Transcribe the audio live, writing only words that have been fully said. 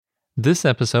This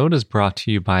episode is brought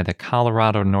to you by the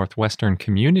Colorado Northwestern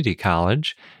Community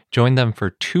College. Join them for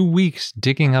 2 weeks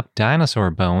digging up dinosaur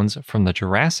bones from the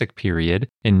Jurassic period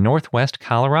in Northwest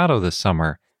Colorado this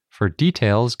summer. For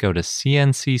details, go to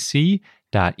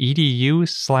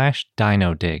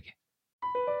cncc.edu/dinodig.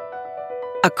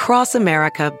 Across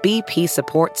America, BP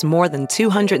supports more than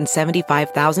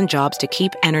 275,000 jobs to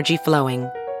keep energy flowing.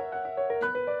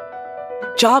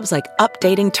 Jobs like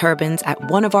updating turbines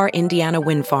at one of our Indiana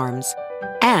wind farms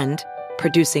and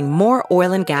producing more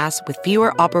oil and gas with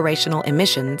fewer operational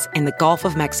emissions in the Gulf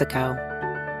of Mexico.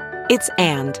 It's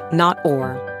and, not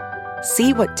or.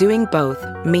 See what doing both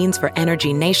means for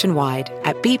energy nationwide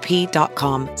at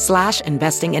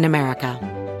bp.com/investing in America.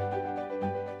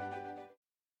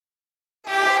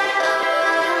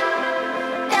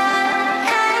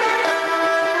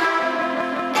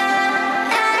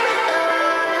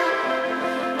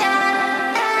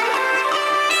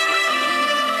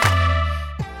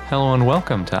 Hello and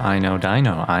welcome to I Know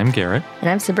Dino. I'm Garrett. And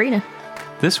I'm Sabrina.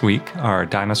 This week, our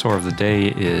dinosaur of the day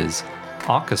is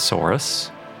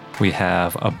Aucasaurus. We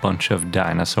have a bunch of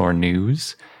dinosaur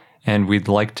news, and we'd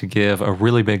like to give a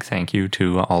really big thank you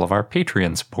to all of our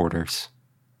Patreon supporters.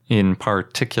 In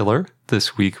particular,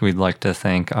 this week we'd like to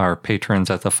thank our patrons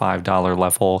at the $5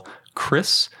 level,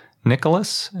 Chris,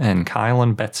 Nicholas, and Kyle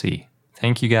and Betsy.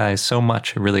 Thank you guys so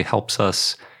much. It really helps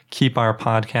us keep our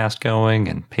podcast going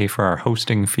and pay for our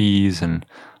hosting fees and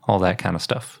all that kind of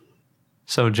stuff.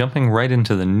 So jumping right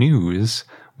into the news,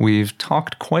 we've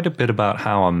talked quite a bit about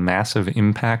how a massive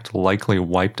impact likely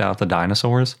wiped out the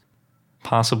dinosaurs,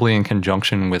 possibly in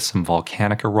conjunction with some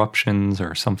volcanic eruptions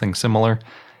or something similar,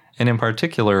 and in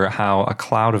particular how a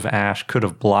cloud of ash could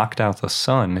have blocked out the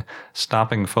sun,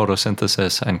 stopping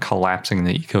photosynthesis and collapsing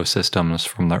the ecosystems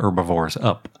from the herbivores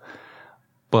up.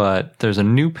 But there's a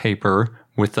new paper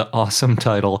with the awesome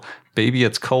title, Baby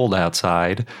It's Cold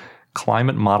Outside,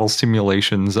 Climate Model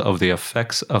Simulations of the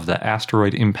Effects of the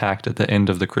Asteroid Impact at the End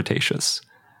of the Cretaceous.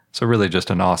 So really just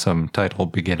an awesome title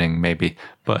beginning, maybe.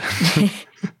 But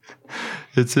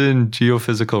it's in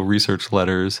Geophysical Research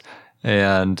Letters,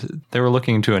 and they were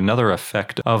looking into another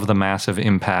effect of the massive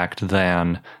impact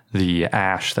than the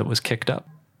ash that was kicked up.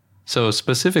 So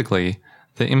specifically,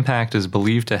 the impact is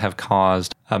believed to have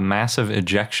caused a massive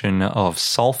ejection of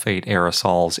sulfate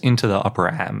aerosols into the upper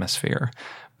atmosphere,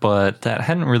 but that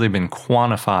hadn't really been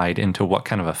quantified into what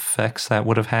kind of effects that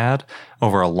would have had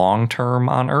over a long term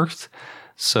on Earth.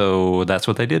 So that's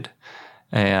what they did.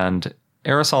 And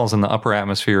aerosols in the upper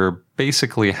atmosphere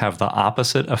basically have the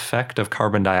opposite effect of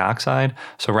carbon dioxide.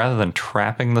 So rather than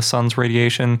trapping the sun's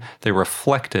radiation, they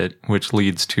reflect it, which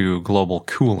leads to global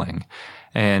cooling.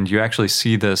 And you actually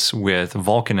see this with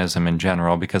volcanism in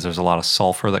general because there's a lot of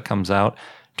sulfur that comes out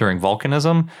during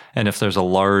volcanism. And if there's a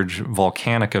large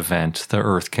volcanic event, the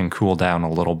Earth can cool down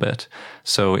a little bit.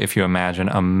 So if you imagine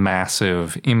a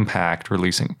massive impact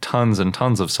releasing tons and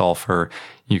tons of sulfur,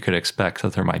 you could expect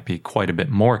that there might be quite a bit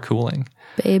more cooling.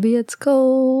 Baby, it's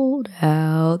cold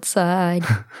outside.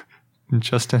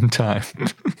 Just in time.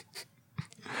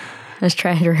 I was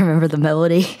trying to remember the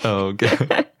melody. Oh,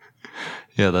 okay.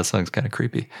 Yeah, that song's kind of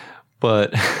creepy.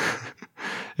 But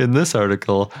in this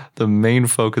article, the main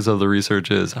focus of the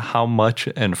research is how much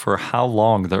and for how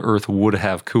long the Earth would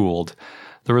have cooled.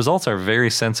 The results are very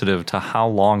sensitive to how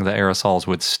long the aerosols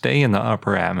would stay in the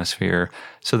upper atmosphere,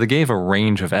 so they gave a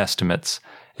range of estimates.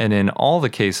 And in all the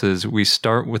cases, we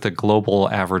start with a global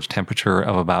average temperature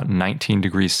of about 19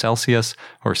 degrees Celsius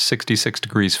or 66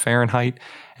 degrees Fahrenheit.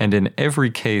 And in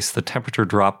every case, the temperature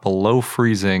dropped below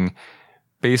freezing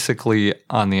basically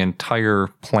on the entire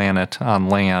planet on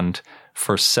land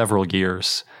for several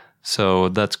years. So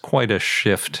that's quite a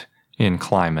shift in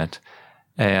climate.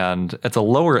 And at the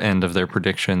lower end of their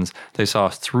predictions, they saw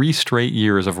 3 straight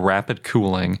years of rapid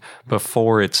cooling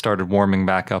before it started warming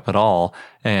back up at all,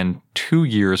 and 2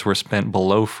 years were spent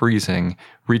below freezing,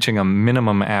 reaching a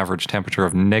minimum average temperature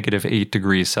of -8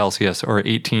 degrees Celsius or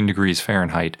 18 degrees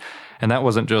Fahrenheit. And that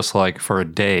wasn't just like for a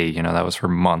day, that was for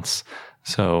months.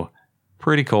 So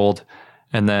pretty cold.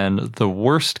 And then the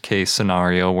worst case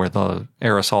scenario where the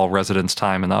aerosol residence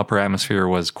time in the upper atmosphere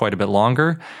was quite a bit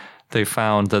longer, they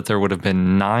found that there would have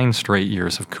been 9 straight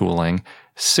years of cooling,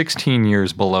 16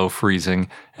 years below freezing,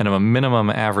 and a minimum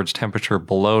average temperature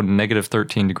below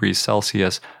 -13 degrees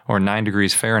Celsius or 9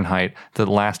 degrees Fahrenheit that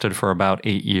lasted for about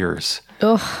 8 years.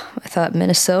 Oh, I thought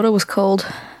Minnesota was cold.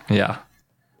 Yeah.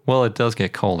 Well, it does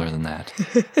get colder than that.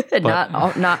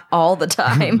 Not all the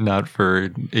time. Not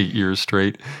for 8 years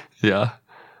straight. Yeah.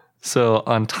 So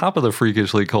on top of the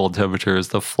freakishly cold temperatures,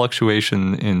 the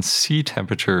fluctuation in sea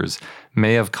temperatures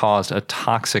may have caused a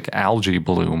toxic algae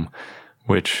bloom,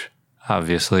 which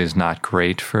obviously is not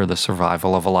great for the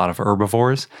survival of a lot of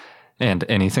herbivores and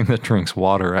anything that drinks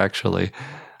water, actually.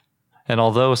 And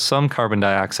although some carbon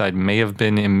dioxide may have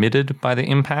been emitted by the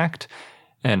impact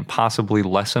and possibly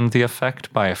lessened the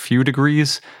effect by a few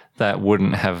degrees, that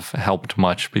wouldn't have helped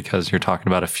much because you're talking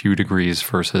about a few degrees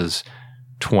versus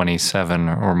 27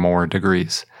 or more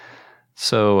degrees.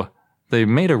 So they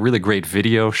made a really great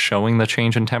video showing the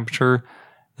change in temperature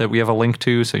that we have a link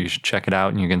to, so you should check it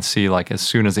out, and you can see like as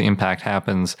soon as the impact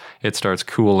happens, it starts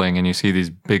cooling and you see these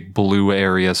big blue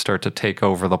areas start to take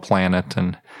over the planet,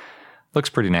 and looks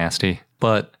pretty nasty.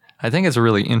 But I think it's a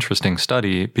really interesting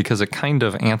study because it kind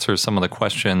of answers some of the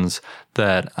questions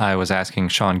that I was asking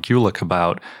Sean Gulick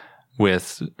about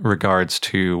with regards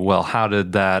to, well, how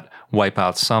did that wipe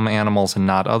out some animals and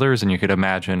not others? And you could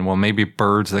imagine, well, maybe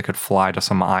birds that could fly to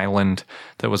some island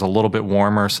that was a little bit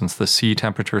warmer since the sea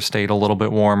temperature stayed a little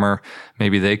bit warmer.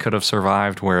 Maybe they could have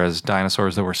survived, whereas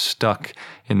dinosaurs that were stuck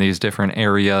in these different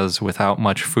areas without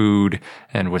much food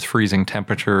and with freezing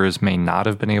temperatures may not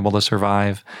have been able to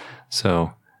survive.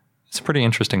 So it's a pretty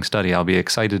interesting study. I'll be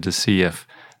excited to see if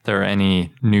there are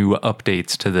any new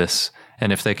updates to this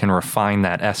and if they can refine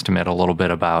that estimate a little bit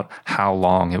about how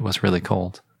long it was really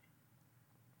cold.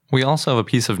 We also have a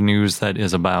piece of news that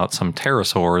is about some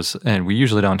pterosaurs, and we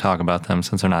usually don't talk about them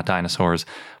since they're not dinosaurs.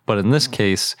 But in this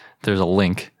case, there's a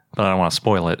link, but I don't want to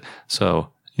spoil it, so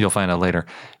you'll find out later.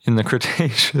 In the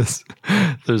Cretaceous,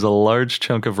 there's a large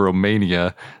chunk of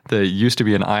Romania that used to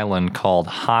be an island called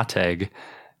Hateg,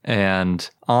 and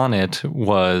on it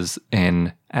was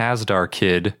an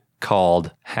Azhdarchid called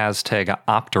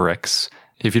Hastegopteryx.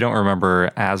 If you don't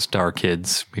remember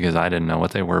Azhdarchids, because I didn't know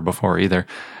what they were before either,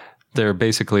 they're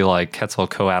basically like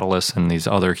Quetzalcoatlus and these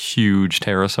other huge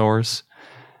pterosaurs.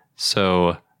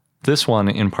 So this one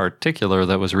in particular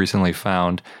that was recently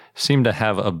found seemed to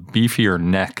have a beefier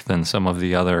neck than some of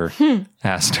the other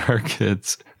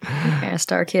Azhdarchids.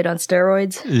 Azhdarchid on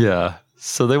steroids. Yeah.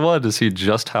 So they wanted to see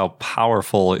just how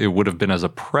powerful it would have been as a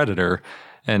predator.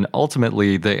 And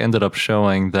ultimately, they ended up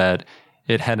showing that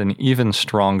it had an even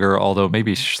stronger, although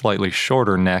maybe slightly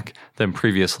shorter neck than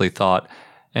previously thought.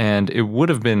 And it would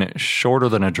have been shorter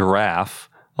than a giraffe,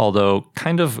 although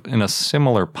kind of in a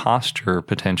similar posture,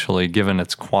 potentially, given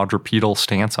its quadrupedal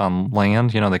stance on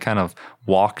land. You know, they kind of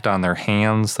walked on their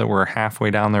hands that were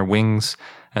halfway down their wings,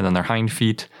 and then their hind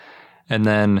feet. And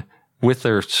then with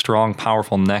their strong,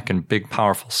 powerful neck and big,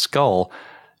 powerful skull,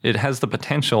 it has the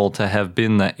potential to have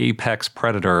been the apex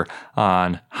predator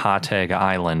on Hateg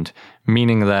Island,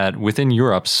 meaning that within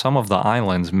Europe, some of the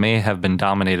islands may have been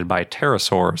dominated by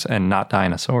pterosaurs and not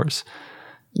dinosaurs.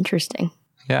 Interesting.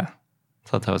 Yeah, I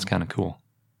thought that was kind of cool.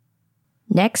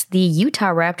 Next, the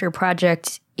Utahraptor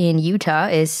project in Utah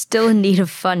is still in need of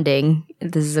funding.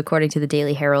 This is according to the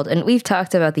Daily Herald. And we've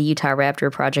talked about the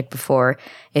Utahraptor project before.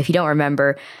 If you don't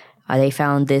remember, they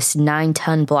found this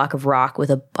 9-ton block of rock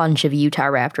with a bunch of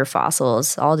Utahraptor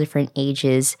fossils, all different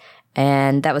ages,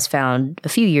 and that was found a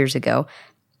few years ago.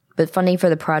 But funding for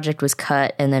the project was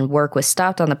cut, and then work was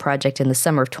stopped on the project in the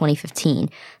summer of 2015.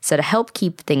 So to help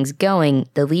keep things going,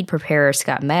 the lead preparer,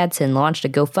 Scott Madsen, launched a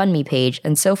GoFundMe page,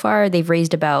 and so far they've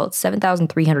raised about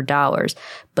 $7,300,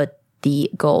 but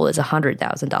the goal is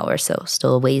 $100,000, so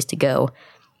still a ways to go.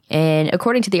 And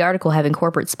according to the article, having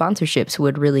corporate sponsorships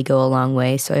would really go a long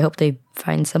way. So I hope they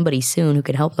find somebody soon who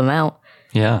can help them out.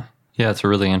 Yeah. Yeah, it's a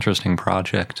really interesting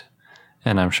project.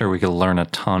 And I'm sure we could learn a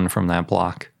ton from that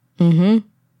block. Mm-hmm.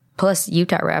 Plus,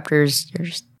 Utahraptors are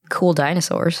just cool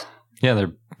dinosaurs. Yeah,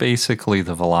 they're basically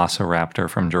the Velociraptor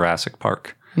from Jurassic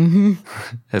Park. Mm-hmm.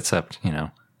 Except, you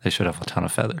know, they should have a ton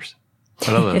of feathers. But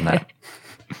other than that...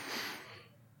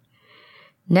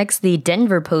 Next, the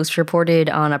Denver Post reported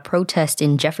on a protest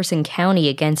in Jefferson County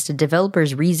against a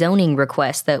developer's rezoning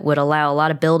request that would allow a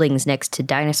lot of buildings next to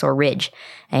Dinosaur Ridge.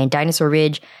 And Dinosaur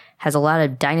Ridge has a lot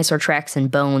of dinosaur tracks and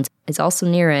bones. It's also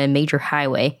near a major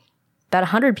highway. About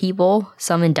 100 people,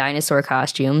 some in dinosaur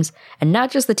costumes, and not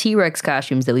just the T-Rex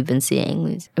costumes that we've been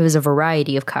seeing. It was a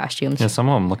variety of costumes. Yeah, some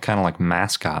of them look kind of like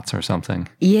mascots or something.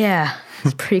 Yeah,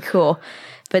 it's pretty cool.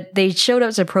 But they showed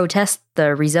up to protest the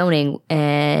rezoning,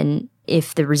 and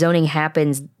if the rezoning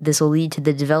happens, this will lead to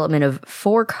the development of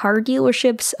 4 car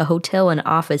dealerships, a hotel, and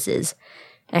offices.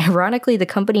 Ironically, the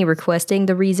company requesting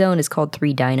the rezone is called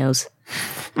 3 Dinos.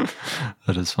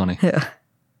 That is funny. Yeah.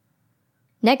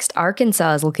 Next,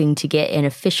 Arkansas is looking to get an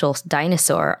official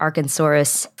dinosaur,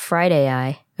 Arkansaurus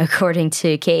friedei, according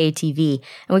to KATV.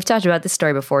 And we've talked about this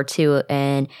story before, too.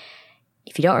 And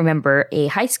If you don't remember, a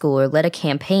high schooler led a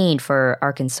campaign for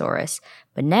Arkansas,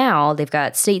 but now they've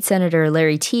got State Senator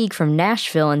Larry Teague from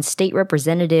Nashville and State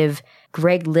Representative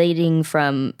Greg Lading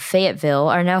from Fayetteville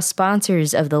are now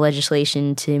sponsors of the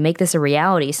legislation to make this a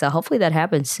reality, so hopefully that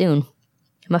happens soon.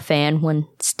 I'm a fan when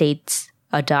states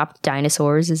adopt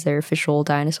dinosaurs as their official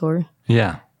dinosaur.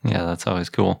 Yeah, that's always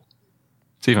cool.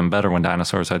 It's even better when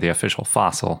dinosaurs are the official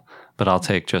fossil, but I'll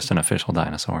take just an official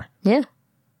dinosaur. Yeah.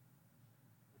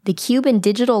 The Cuban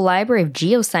Digital Library of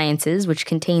Geosciences, which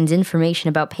contains information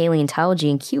about paleontology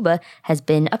in Cuba, has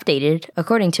been updated,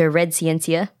 according to Red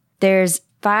Ciencia. There's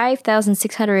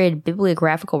 5,600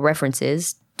 bibliographical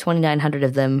references, 2,900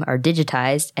 of them are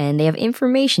digitized, and they have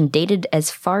information dated as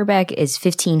far back as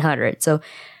 1500. So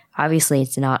obviously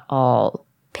it's not all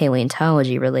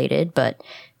paleontology related, but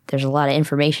there's a lot of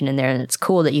information in there, and it's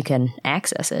cool that you can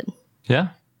access it. Yeah.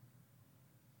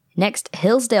 Next,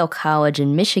 Hillsdale College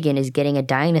in Michigan is getting a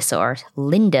dinosaur,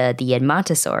 Linda the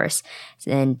Edmontosaurus.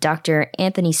 And Dr.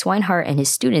 Anthony Swinehart and his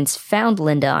students found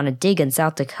Linda on a dig in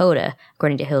South Dakota,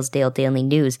 according to Hillsdale Daily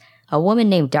News. A woman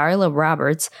named Darla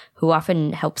Roberts, who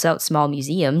often helps out small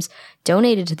museums,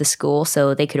 donated to the school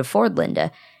so they could afford Linda.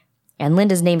 And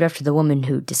Linda's named after the woman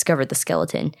who discovered the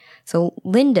skeleton. So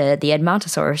Linda, the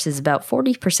Edmontosaurus, is about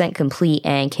 40% complete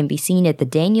and can be seen at the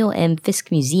Daniel M.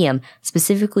 Fisk Museum,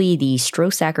 specifically the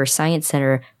Strosacker Science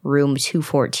Center, room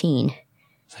 214.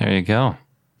 There you go.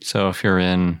 So if you're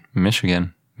in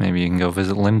Michigan, maybe you can go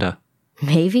visit Linda.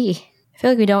 Maybe. I feel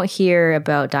like we don't hear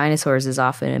about dinosaurs as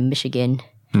often in Michigan.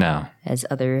 No. As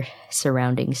other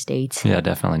surrounding states. Yeah,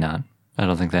 definitely not. I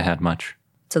don't think they had much.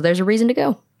 So there's a reason to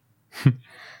go.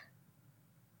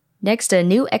 Next, a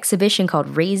new exhibition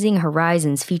called Raising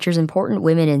Horizons features important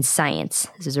women in science.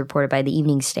 This is reported by the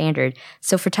Evening Standard.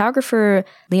 So photographer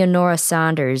Leonora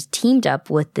Saunders teamed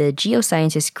up with the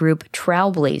geoscientist group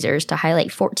Trailblazers to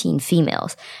highlight 14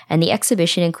 females. And the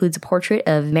exhibition includes a portrait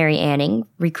of Mary Anning,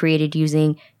 recreated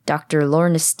using Dr.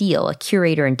 Lorna Steele, a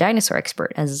curator and dinosaur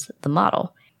expert, as the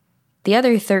model. The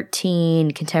other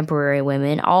 13 contemporary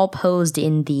women all posed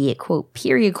in the, quote,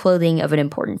 period clothing of an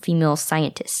important female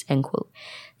scientist, end quote.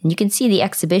 And you can see the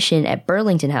exhibition at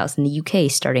Burlington House in the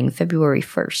UK starting February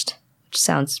 1st, which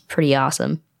sounds pretty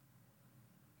awesome.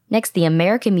 Next, the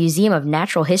American Museum of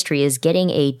Natural History is getting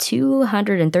a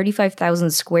 235,000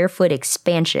 square foot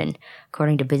expansion,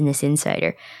 according to Business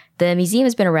Insider. The museum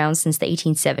has been around since the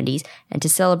 1870s, and to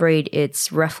celebrate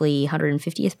its roughly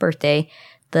 150th birthday,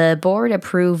 the board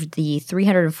approved the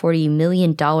 $340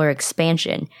 million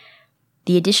expansion.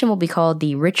 The addition will be called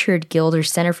the Richard Gilder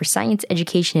Center for Science,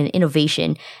 Education, and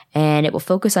Innovation, and it will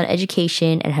focus on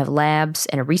education and have labs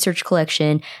and a research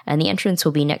collection, and the entrance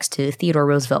will be next to Theodore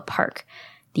Roosevelt Park.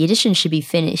 The addition should be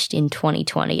finished in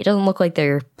 2020. It doesn't look like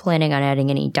they're planning on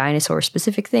adding any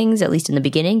dinosaur-specific things, at least in the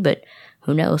beginning, but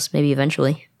who knows, maybe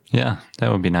eventually. Yeah,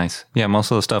 that would be nice. Yeah,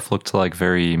 most of the stuff looked like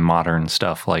very modern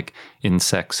stuff, like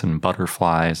insects and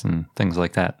butterflies and things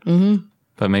like that. Mm-hmm.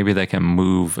 But maybe they can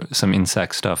move some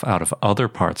insect stuff out of other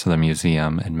parts of the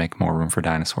museum and make more room for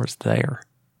dinosaurs there.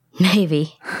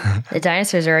 Maybe. The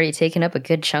dinosaurs are already taking up a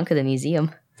good chunk of the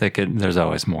museum. There's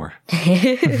always more.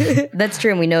 That's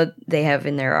true, and we know they have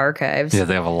in their archives. Yeah,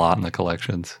 they have a lot in the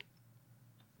collections.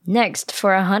 Next,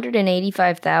 for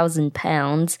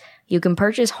 £185,000, you can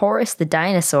purchase Horace the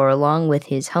dinosaur along with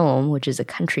his home, which is a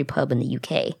country pub in the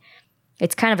UK.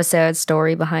 It's kind of a sad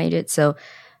story behind it, so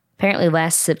apparently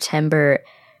last September,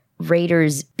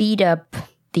 raiders beat up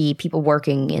the people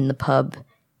working in the pub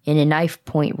in a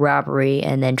knife-point robbery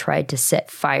and then tried to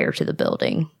set fire to the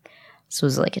building. This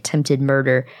was like attempted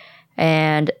murder,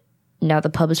 and now the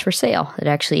pub is for sale. It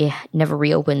actually never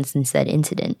reopened since that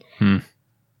incident.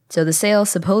 So the sale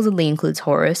supposedly includes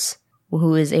Horace,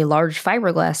 who is a large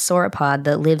fiberglass sauropod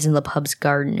that lives in the pub's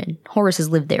garden, and Horace has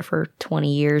lived there for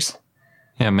 20 years.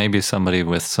 Yeah, maybe somebody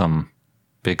with some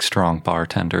big, strong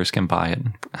bartenders can buy it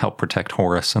and help protect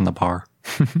Horace in the bar.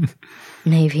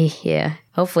 Maybe, yeah.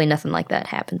 Hopefully nothing like that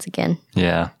happens again.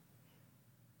 Yeah.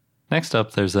 Next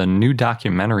up, there's a new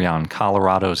documentary on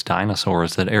Colorado's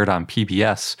dinosaurs that aired on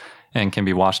PBS and can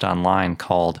be watched online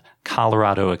called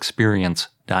Colorado Experience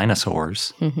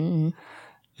Dinosaurs. Mm-hmm.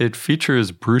 It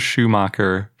features Bruce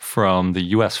Schumacher from the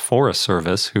U.S. Forest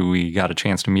Service, who we got a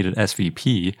chance to meet at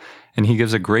SVP, and he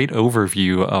gives a great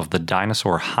overview of the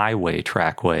Dinosaur Highway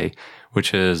Trackway,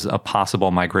 which is a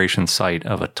possible migration site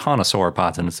of a ton of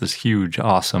sauropods, and it's this huge,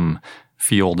 awesome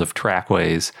field of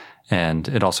trackways, and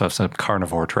it also has some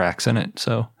carnivore tracks in it,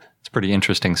 so it's a pretty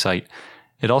interesting site.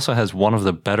 It also has one of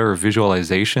the better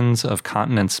visualizations of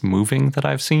continents moving that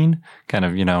I've seen, kind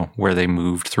of, where they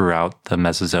moved throughout the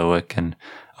Mesozoic and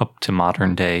up to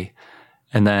modern day.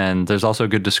 And then there's also a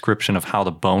good description of how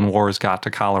the Bone Wars got to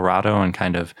Colorado and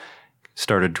kind of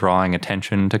started drawing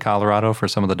attention to Colorado for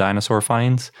some of the dinosaur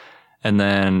finds. And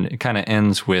then it kind of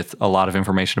ends with a lot of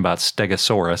information about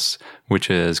Stegosaurus, which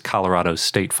is Colorado's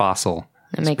state fossil.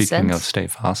 That makes Speaking sense. of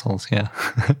state fossils, yeah.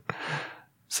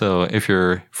 So if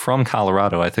you're from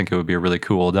Colorado, I think it would be a really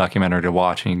cool documentary to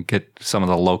watch and get some of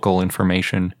the local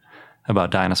information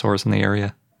about dinosaurs in the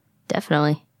area.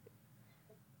 Definitely.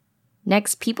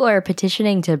 Next, people are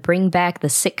petitioning to bring back the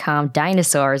sitcom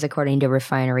Dinosaurs, according to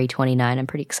Refinery29. I'm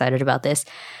pretty excited about this.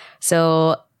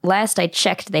 So last I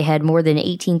checked, they had more than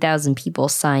 18,000 people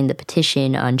sign the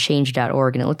petition on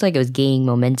change.org, and it looked like it was gaining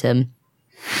momentum.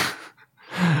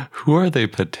 Who are they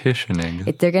petitioning?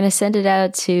 They're going to send it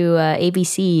out to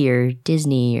ABC or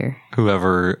Disney or...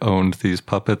 Whoever owned these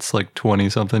puppets like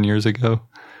 20-something years ago?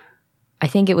 I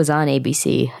think it was on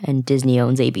ABC, and Disney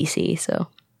owns ABC, so...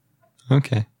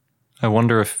 Okay. I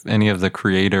wonder if any of the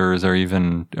creators are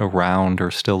even around or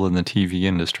still in the TV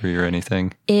industry or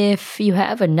anything. If you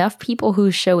have enough people who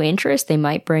show interest, they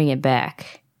might bring it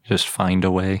back. Just find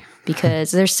a way. Because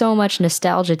there's so much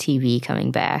nostalgia TV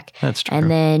coming back. That's true.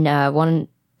 And then one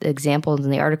example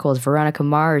in the article is Veronica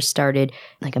Mars started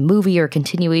like a movie or a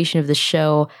continuation of the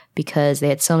show because they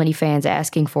had so many fans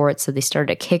asking for it. So they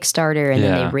started a Kickstarter and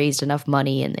then they raised enough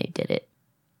money and they did it.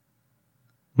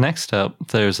 Next up,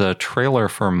 there's a trailer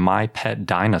for My Pet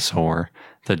Dinosaur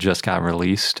that just got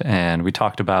released, and we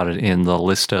talked about it in the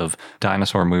list of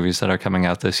dinosaur movies that are coming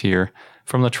out this year.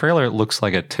 From the trailer, it looks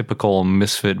like a typical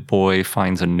misfit boy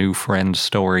finds a new friend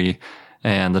story,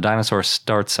 and the dinosaur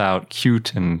starts out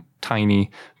cute and tiny,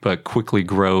 but quickly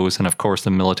grows, and of course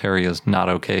the military is not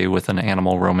okay with an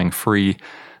animal roaming free,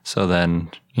 so then,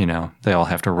 they all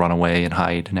have to run away and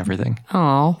hide and everything.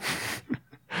 Oh.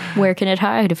 Where can it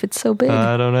hide if it's so big?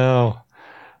 I don't know.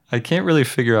 I can't really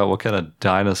figure out what kind of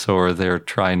dinosaur they're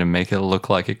trying to make it look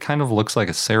like. It kind of looks like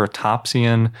a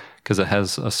ceratopsian because it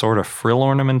has a sort of frill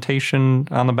ornamentation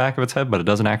on the back of its head, but it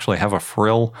doesn't actually have a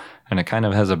frill, and it kind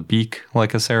of has a beak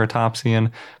like a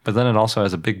ceratopsian, but then it also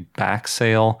has a big back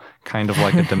sail, kind of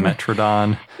like a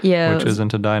Dimetrodon, which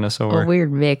isn't a dinosaur. A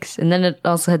weird mix. And then it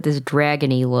also had this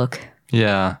dragon-y look.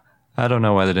 Yeah. I don't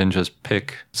know why they didn't just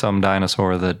pick some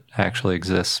dinosaur that actually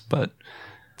exists, but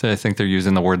I think they're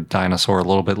using the word dinosaur a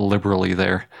little bit liberally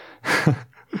there.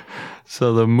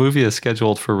 So the movie is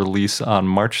scheduled for release on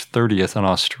March 30th in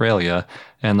Australia,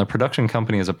 and the production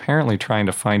company is apparently trying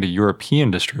to find a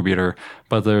European distributor,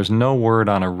 but there's no word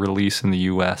on a release in the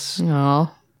US.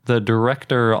 Oh. The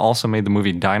director also made the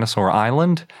movie Dinosaur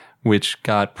Island, which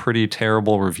got pretty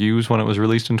terrible reviews when it was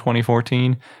released in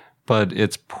 2014. But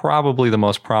it's probably the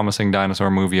most promising dinosaur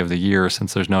movie of the year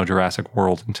since there's no Jurassic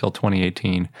World until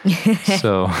 2018.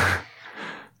 So,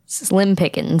 slim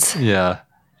pickings. Yeah,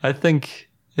 I think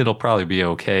it'll probably be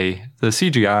okay. The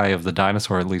CGI of the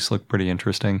dinosaur at least looked pretty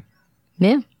interesting.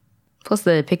 Yeah. Plus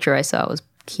the picture I saw was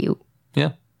cute.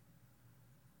 Yeah.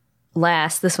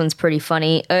 Last, this one's pretty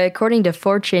funny. According to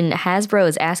Fortune, Hasbro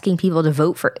is asking people to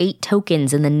vote for 8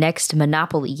 tokens in the next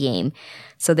Monopoly game.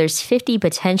 So there's 50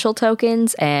 potential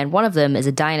tokens, and one of them is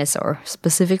a dinosaur,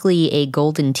 specifically a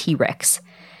golden T-Rex.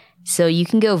 So you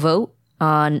can go vote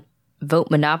on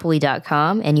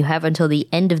votemonopoly.com, and you have until the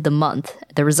end of the month.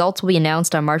 The results will be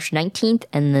announced on March 19th,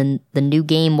 and then the new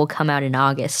game will come out in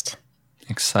August.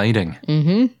 Exciting.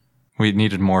 Mm-hmm. We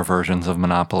needed more versions of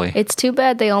Monopoly. It's too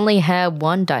bad they only have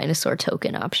one dinosaur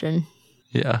token option.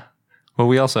 Yeah. Well,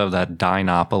 we also have that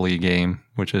Dinopoly game,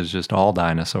 which is just all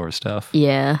dinosaur stuff.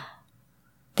 Yeah.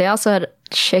 They also had a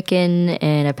chicken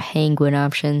and a penguin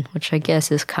option, which I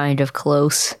guess is kind of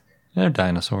close. They're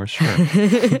dinosaurs, sure.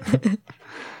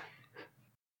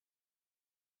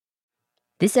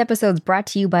 This episode's brought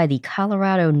to you by the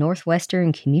Colorado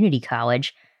Northwestern Community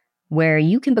College, where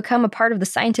you can become a part of the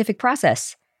scientific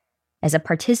process. As a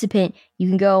participant, you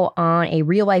can go on a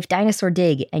real-life dinosaur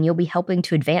dig, and you'll be helping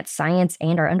to advance science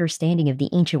and our understanding of the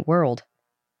ancient world.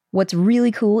 What's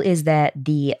really cool is that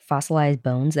the fossilized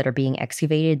bones that are being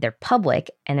excavated, they're public,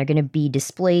 and they're going to be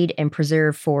displayed and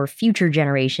preserved for future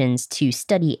generations to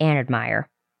study and admire.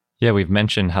 Yeah, we've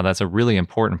mentioned how that's a really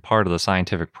important part of the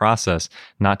scientific process,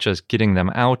 not just getting them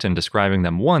out and describing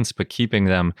them once, but keeping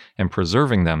them and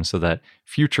preserving them so that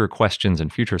future questions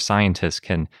and future scientists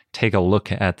can take a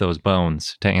look at those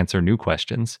bones to answer new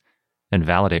questions and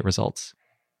validate results.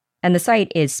 And the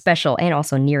site is special and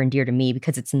also near and dear to me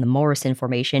because it's in the Morrison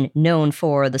Formation, known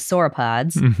for the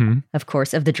sauropods, of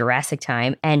course, of the Jurassic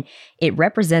time. And it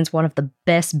represents one of the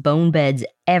best bone beds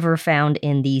ever found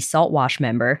in the Saltwash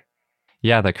member.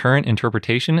 Yeah, the current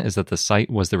interpretation is that the site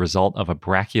was the result of a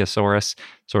Brachiosaurus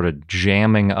sort of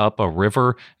jamming up a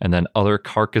river and then other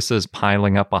carcasses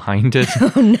piling up behind it.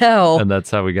 Oh no. And that's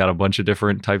how we got a bunch of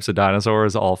different types of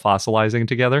dinosaurs all fossilizing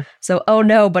together. So, oh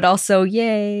no, but also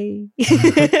yay.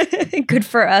 Good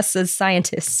for us as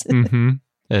scientists.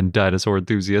 And dinosaur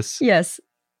enthusiasts. Yes.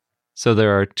 So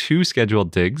there are 2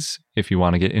 scheduled digs if you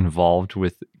want to get involved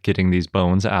with getting these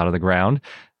bones out of the ground.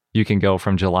 You can go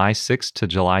from July 6th to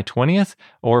July 20th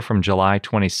or from July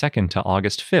 22nd to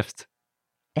August 5th.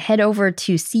 Head over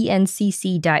to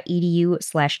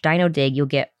cncc.edu/dinodig. You'll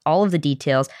get all of the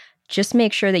details. Just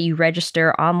make sure that you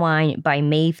register online by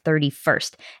May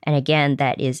 31st. And again,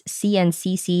 that is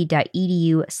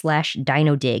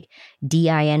cncc.edu/dinodig,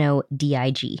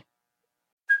 DINODIG.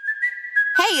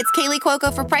 Hey, it's Kaylee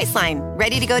Cuoco for Priceline.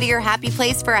 Ready to go to your happy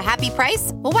place for a happy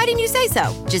price? Well, why didn't you say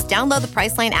so? Just download the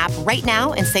Priceline app right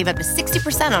now and save up to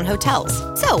 60% on hotels.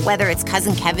 So whether it's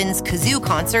Cousin Kevin's Kazoo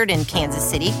Concert in Kansas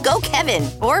City, go Kevin,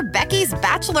 or Becky's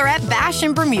Bachelorette Bash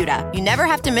in Bermuda, you never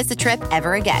have to miss a trip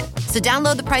ever again. So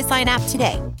download the Priceline app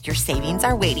today. Your savings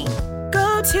are waiting.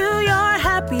 Go to your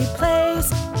happy place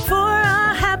for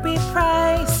a happy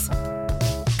price.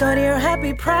 Go to your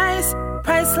happy price,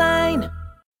 Priceline.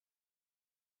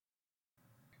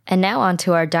 And now on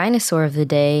to our dinosaur of the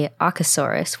day,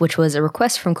 Aucasaurus, which was a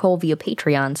request from Cole via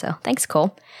Patreon, so thanks,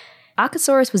 Cole.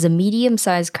 Aucasaurus was a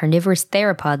medium-sized carnivorous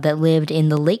theropod that lived in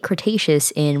the late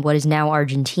Cretaceous in what is now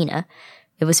Argentina.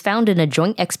 It was found in a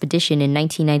joint expedition in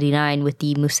 1999 with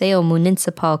the Museo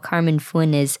Municipal Carmen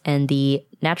Funes and the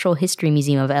Natural History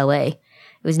Museum of LA. It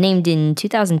was named in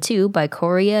 2002 by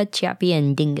Correa, Chiapi,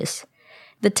 and Dingus.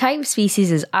 The type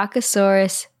species is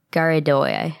Aucasaurus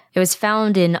garridoi. It was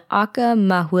found in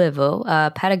Acamahuevo,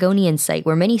 a Patagonian site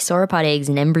where many sauropod eggs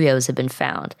and embryos have been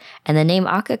found, and the name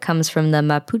Aca comes from the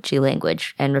Mapuche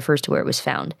language and refers to where it was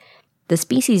found. The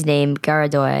species name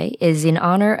garridoi is in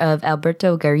honor of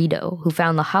Alberto Garrido, who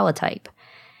found the holotype.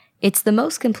 It's the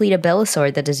most complete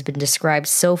abelisaur that has been described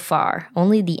so far.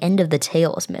 Only the end of the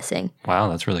tail is missing. Wow,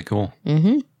 that's really cool.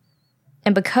 And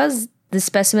because the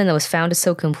specimen that was found is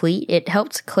so complete, it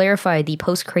helped clarify the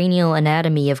postcranial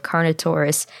anatomy of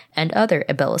Carnotaurus and other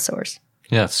abelisaurs.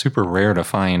 Yeah, it's super rare to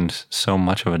find so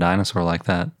much of a dinosaur like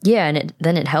that. Yeah, and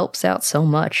then it helps out so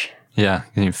much. Yeah,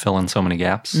 you fill in so many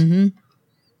gaps.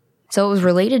 So it was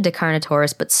related to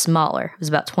Carnotaurus, but smaller. It was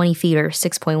about 20 feet or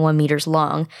 6.1 meters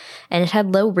long, and it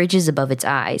had low ridges above its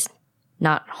eyes,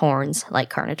 not horns like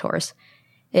Carnotaurus.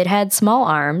 It had small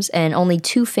arms and only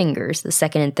 2 fingers, the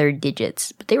second and third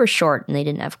digits, but they were short and they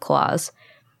didn't have claws.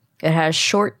 It had a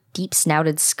short,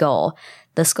 deep-snouted skull.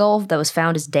 The skull that was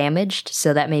found is damaged,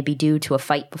 so that may be due to a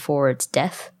fight before its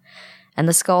death. And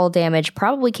the skull damage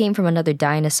probably came from another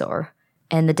dinosaur.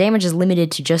 And the damage is limited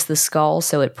to just the skull,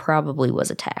 so it probably was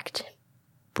attacked.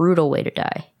 Brutal way to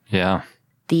die. Yeah.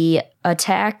 The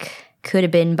attack could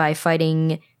have been by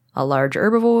fighting a large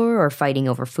herbivore, or fighting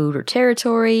over food or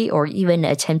territory, or even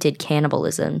attempted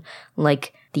cannibalism,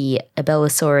 like the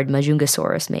abelisaurid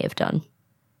Majungasaurus may have done.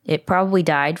 It probably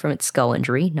died from its skull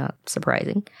injury, not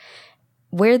surprising.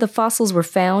 Where the fossils were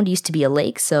found used to be a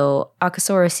lake, so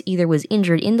Aucasaurus either was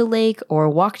injured in the lake or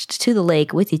walked to the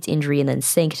lake with its injury and then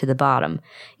sank to the bottom.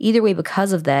 Either way,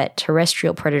 because of that,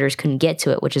 terrestrial predators couldn't get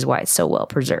to it, which is why it's so well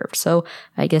preserved. So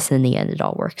I guess in the end, it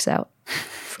all works out.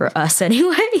 For us,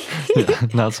 anyway. Yeah,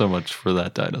 not so much for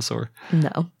that dinosaur.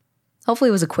 No. Hopefully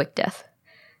it was a quick death.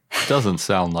 Doesn't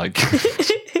sound like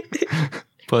it.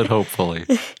 But hopefully.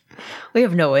 We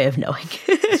have no way of knowing.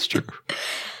 It's true.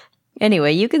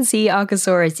 Anyway, you can see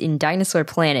Aucasaurus in Dinosaur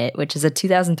Planet, which is a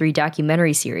 2003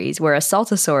 documentary series where a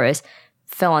Saltosaurus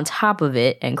fell on top of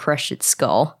it and crushed its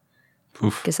skull.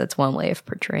 Oof. I guess that's one way of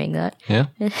portraying that. Yeah.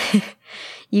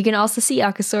 You can also see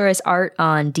Aucasaurus art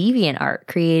on DeviantArt,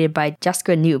 created by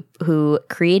Jaska Noop, who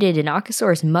created an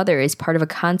Aucasaurus mother as part of a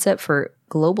concept for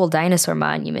Global Dinosaur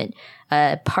Monument,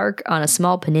 a park on a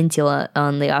small peninsula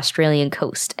on the Australian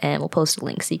coast. And we'll post a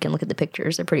link so you can look at the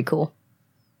pictures. They're pretty cool.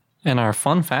 And our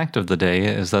fun fact of the day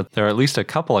is that there are at least a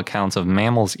couple accounts of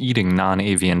mammals eating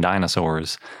non-avian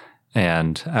dinosaurs.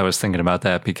 And I was thinking about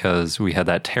that because we had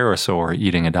that pterosaur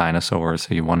eating a dinosaur,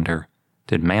 so you wonder,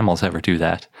 did mammals ever do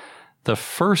that? The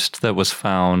first that was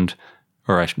found,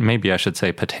 or maybe I should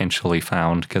say potentially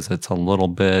found, because it's a little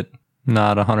bit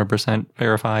not 100%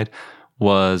 verified,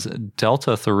 was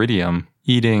Deltatheridium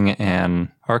eating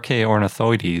an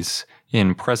Archaeornithoides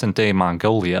in present-day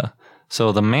Mongolia.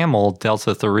 So the mammal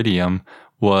Deltatheridium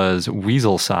was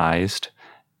weasel-sized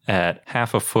at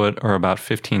half a foot or about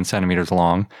 15 centimeters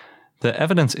long. The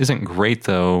evidence isn't great,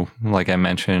 though, like I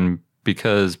mentioned,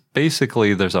 because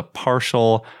basically there's a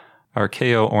partial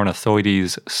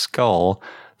Archaeornithoides skull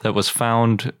that was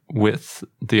found with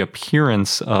the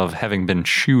appearance of having been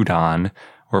chewed on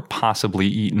or possibly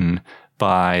eaten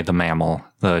by the mammal.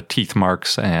 The teeth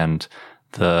marks and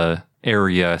the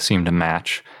area seemed to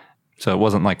match. So it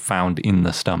wasn't like found in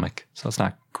the stomach. So it's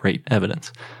not great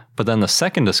evidence. But then the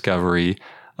second discovery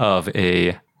of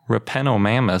a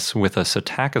Rypenomammus with a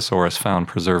Psittacosaurus found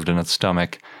preserved in its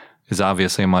stomach is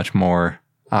obviously a much more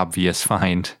obvious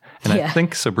find. And I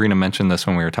think Sabrina mentioned this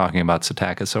when we were talking about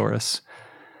Psittacosaurus.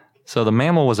 So the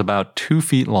mammal was about 2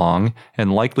 feet long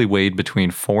and likely weighed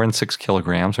between 4 and 6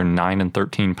 kilograms or 9 and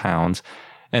 13 pounds.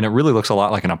 And it really looks a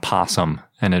lot like an opossum.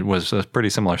 And it was a pretty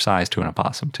similar size to an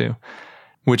opossum too,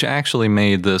 which actually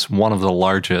made this one of the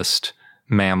largest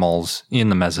mammals in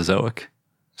the Mesozoic.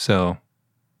 So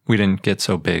we didn't get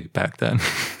so big back then.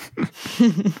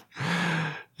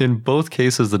 In both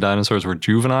cases, the dinosaurs were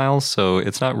juveniles. So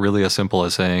it's not really as simple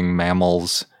as saying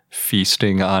mammals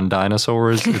feasting on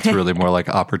dinosaurs. It's really more like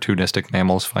opportunistic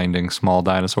mammals finding small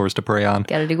dinosaurs to prey on.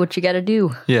 Gotta do what you gotta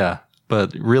do. Yeah,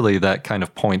 but really that kind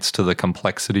of points to the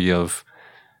complexity of,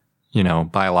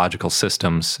 biological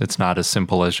systems. It's not as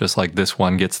simple as just like this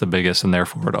one gets the biggest and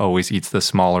therefore it always eats the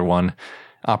smaller one.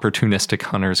 Opportunistic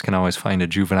hunters can always find a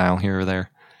juvenile here or there.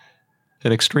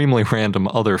 An extremely random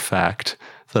other fact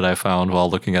that I found while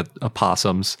looking at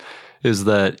opossums is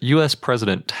that U.S.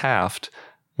 President Taft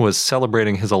was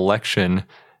celebrating his election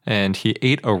and he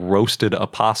ate a roasted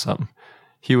opossum.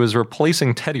 He was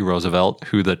replacing Teddy Roosevelt,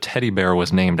 who the teddy bear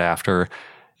was named after.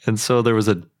 And so there was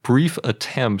a brief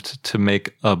attempt to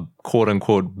make a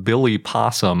quote-unquote Billy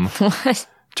Possum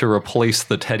to replace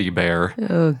the teddy bear.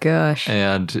 Oh, gosh.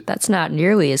 And that's not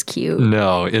nearly as cute.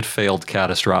 No, it failed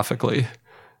catastrophically.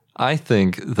 I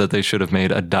think that they should have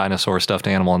made a dinosaur stuffed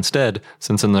animal instead,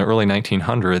 since in the early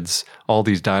 1900s, all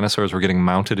these dinosaurs were getting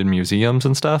mounted in museums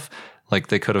and stuff. Like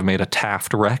they could have made a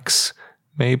Taft Rex,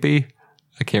 maybe.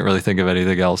 I can't really think of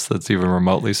anything else that's even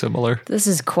remotely similar. This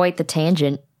is quite the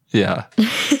tangent. Yeah.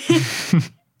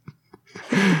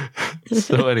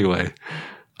 So anyway,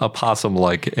 a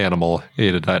possum-like animal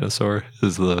ate a dinosaur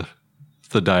is the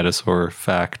dinosaur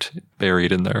fact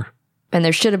buried in there. And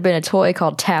there should have been a toy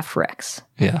called Taft Rex.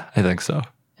 Yeah, I think so.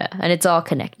 Yeah, and it's all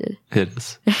connected. It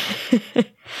is.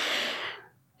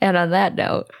 And on that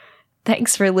note,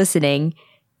 thanks for listening.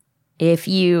 If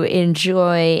you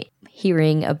enjoy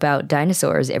hearing about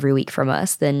dinosaurs every week from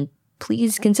us, then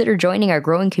please consider joining our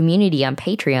growing community on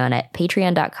Patreon at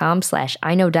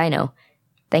patreon.com/iknowdino.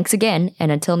 Thanks again,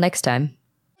 and until next time.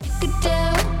 Good day.